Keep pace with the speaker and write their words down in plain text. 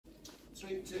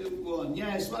3, 2, 1.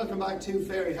 Yes, welcome back to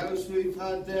Fairyhouse. We've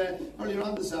had earlier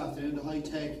on this afternoon the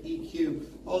Hytech EQ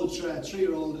Ultra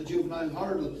 3-year-old juvenile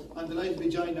hurdle. I'm delighted to be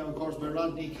joined now, of course, by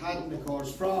Rodney Cadden, of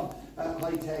course, from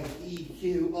Hytech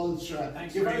EQ Ultra.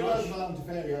 Thanks You're very much. welcome to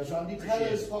Fairyhouse. Rodney, tell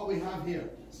us what we have here.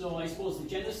 So I suppose the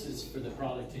genesis for the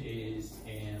product is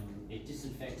it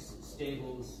disinfects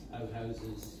stables,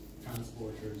 outhouses,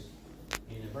 transporters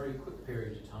in a very quick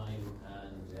period of time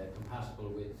and compatible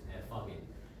with fogging.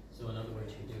 So in other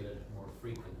words, you can do it at a more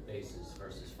frequent basis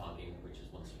versus fogging, which is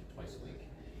once or twice a week.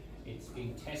 It's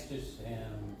being tested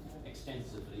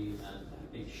extensively, and a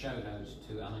big shout out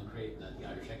to Alan Creighton at the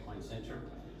Irish Equine Centre,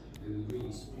 who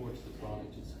really supports the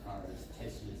product as far as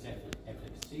testing its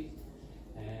efficacy.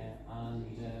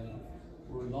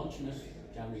 We're launching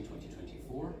it January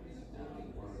 2024.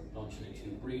 We're launching it to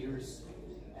breeders,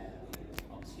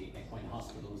 obviously equine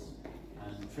hospitals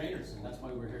and trainers, and that's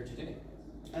why we're here today.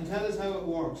 And tell us how it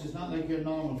works. It's not like your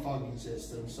normal fogging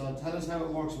system, so tell us how it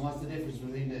works and what's the difference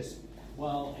between this?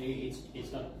 Well, it's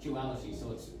got duality,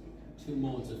 so it's two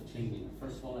modes of cleaning.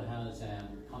 First of all, it has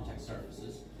contact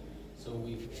surfaces. So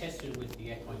we've tested with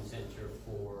the Equine Centre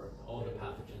for all the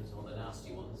pathogens, all the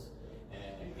nasty ones,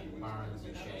 in barns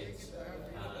and sheds,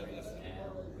 and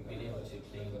we've been able to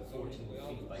clean 14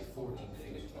 feet by 14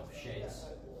 feet of sheds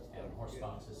and horse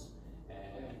boxes,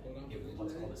 giving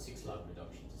what's called a 6-log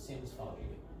reduction. It's the same as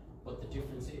fogging, but the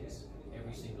difference is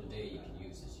every single day you can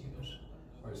use this unit,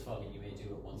 whereas fogging you may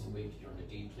do it once a week during a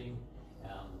deep clean.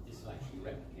 This will actually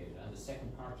replicate it. And the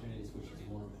second part of it is, which is the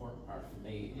more important part for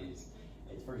me, is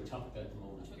it's very topical at the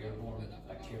moment, airborne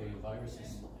bacteria and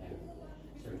viruses,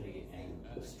 certainly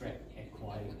strep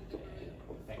equi,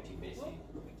 affecting basically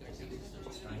diseases such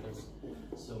as strangles.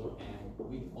 So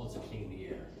we also clean the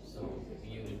air. So the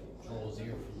unit draws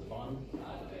air from the bottom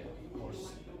of the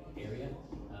horse area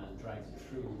and drags it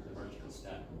through the vertical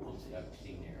stack and pumps it out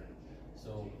clean air.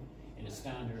 So in a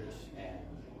standard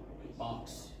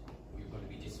box, you're going to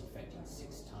be disinfecting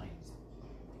 6 times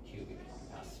the cubic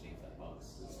capacity of that box.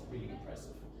 It's really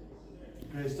impressive.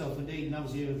 Great stuff indeed, and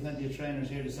obviously you have plenty of trainers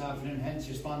here this afternoon, hence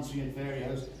you're sponsoring it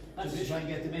Fairyhouse. Just to try and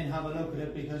get them in, have a look at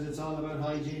it, because it's all about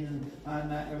hygiene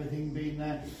and everything being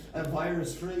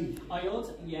virus free. I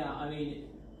mean,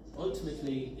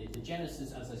 ultimately the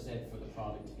genesis, as I said, for the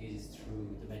product is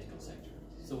through the medical sector.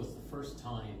 So it's the first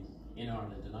time in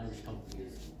Ireland an Irish company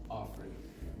is offering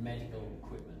medical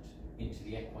equipment into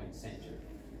the equine sector,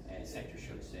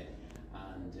 should say,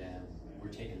 and we're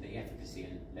taking the efficacy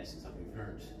and lessons that we've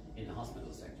learned in the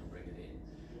hospital sector and bring it in.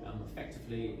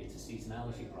 Effectively, it's a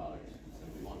seasonality product, so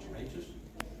we want to rent it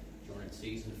during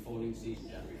season, foaling season,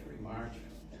 January, February, March,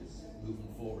 and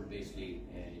moving forward basically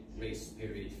race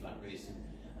periods, flat racing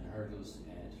and hurdles to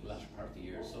the latter part of the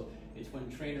year. So it's when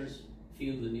trainers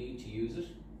feel the need to use it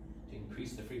to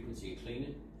increase the frequency of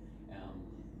cleaning.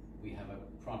 We have a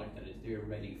product that is there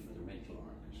ready for the rental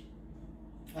market.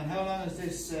 And how long has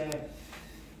this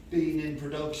been in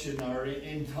production or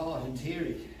in thought, in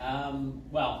theory?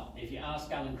 Well, if you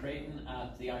ask Alan Creighton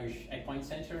at the Irish Equine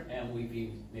Centre, we've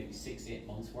been maybe 6-8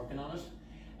 months working on it.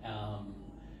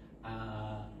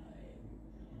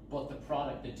 But the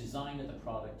product, the design of the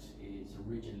product is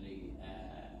originally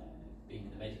being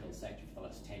in the medical sector for the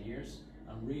last 10 years.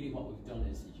 And really what we've done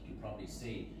is, as you can probably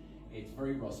see, it's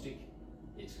very rustic.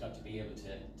 It's got to be able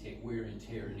to take wear and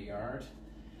tear in the yard.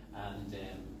 And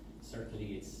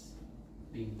certainly it's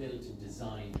being built and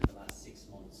designed in the last 6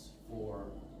 months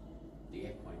for the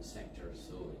equine sector,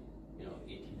 so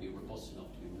it can be robust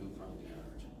enough to be moved around the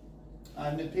yard.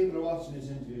 And if people are watching this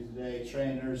interview today,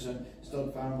 trainers and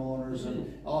stud farm owners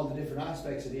and all the different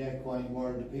aspects of the equine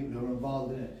world, the people who are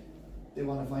involved in it, they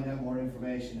want to find out more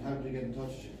information, how do they get in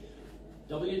touch with you?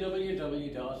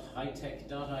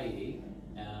 www.hytech.ie,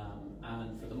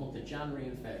 and for the month of January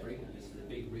and February, and this is a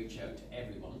big reach out to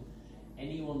everyone,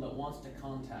 anyone that wants to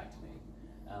contact me,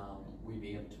 we'll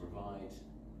be able to provide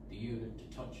the unit to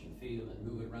touch and feel and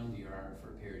move it around the yard for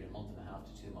a period of 1.5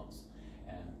 to 2 months,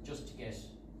 just to get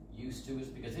used to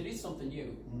it, because it is something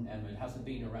new and it hasn't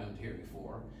been around here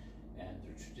before, and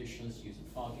they're traditionalists using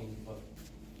fogging, but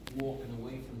walking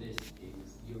away from this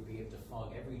is you'll be able to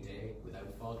fog every day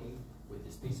without fogging with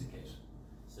this piece of kit.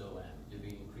 So you'll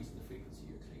be increasing the frequency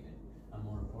you're cleaning, and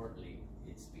more importantly,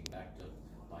 it's been backed up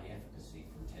by efficacy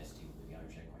from testing with the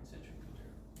Irish Equine Centre.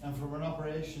 And from an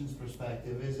operations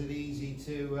perspective, is it easy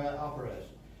to operate?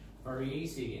 Very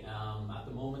easy. At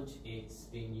the moment, it's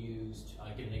being used.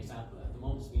 I'll give an example. At the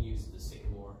moment, it's being used at the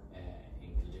Sycamore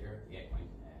in Kildare, the Equine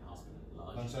Hospital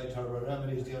Lodge. Alongside Turbo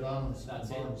Remedies, the O'Donnell's.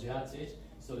 That's it.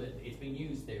 So that it's been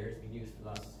used there. It's been used for the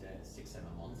last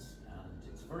 6-7 months, and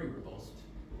it's very robust.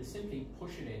 They simply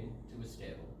push it in to a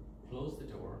stable, close the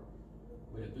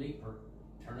with a bleeper,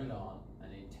 turn it on,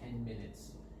 and in 10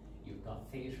 minutes, you've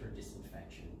got theatre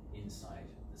disinfection inside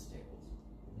the stables.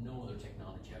 No other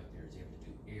technology out there is able to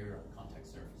do air and contact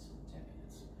surface in 10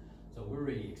 minutes. So we're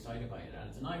really excited by it, and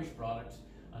it's an Irish product,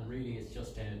 and really it's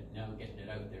just now getting it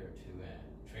out there to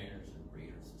trainers and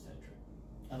breeders, etc.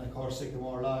 And of course,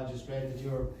 Sycamore Lodge is great that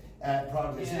your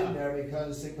product is in there,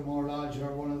 because Sycamore Lodge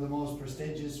are one of the most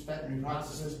prestigious veterinary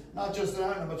practices, not just in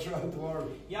Ireland but throughout the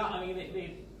world. Yeah, I mean,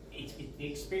 the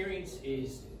experience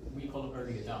is, we call it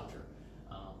early adopter.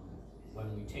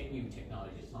 When we take new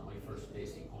technology, it's not my first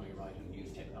basic pony riding new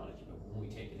technology, but when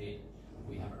we take it in,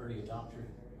 we have early adopter,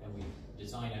 and we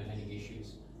design out any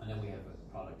issues, and then we have a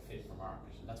product fit for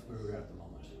market. And that's where we're at the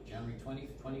moment. January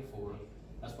 2024,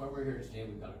 that's why we're here today.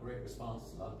 We've got a great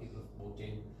response. A lot of people have moved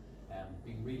in,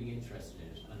 being really interested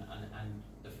in it, and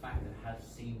the fact that it has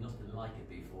seen nothing like it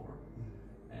before.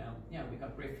 Yeah, we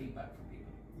got great feedback from people.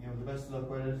 Yeah, well, the best of luck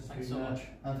with it. Thanks so much.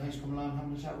 And thanks for coming along and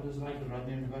having a chat with us about it,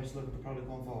 Rodney, and the best of luck with the product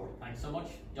going forward. Thanks so much.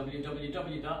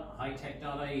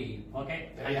 www.hytech.ie. Okay,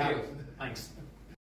 There you have it. Thanks.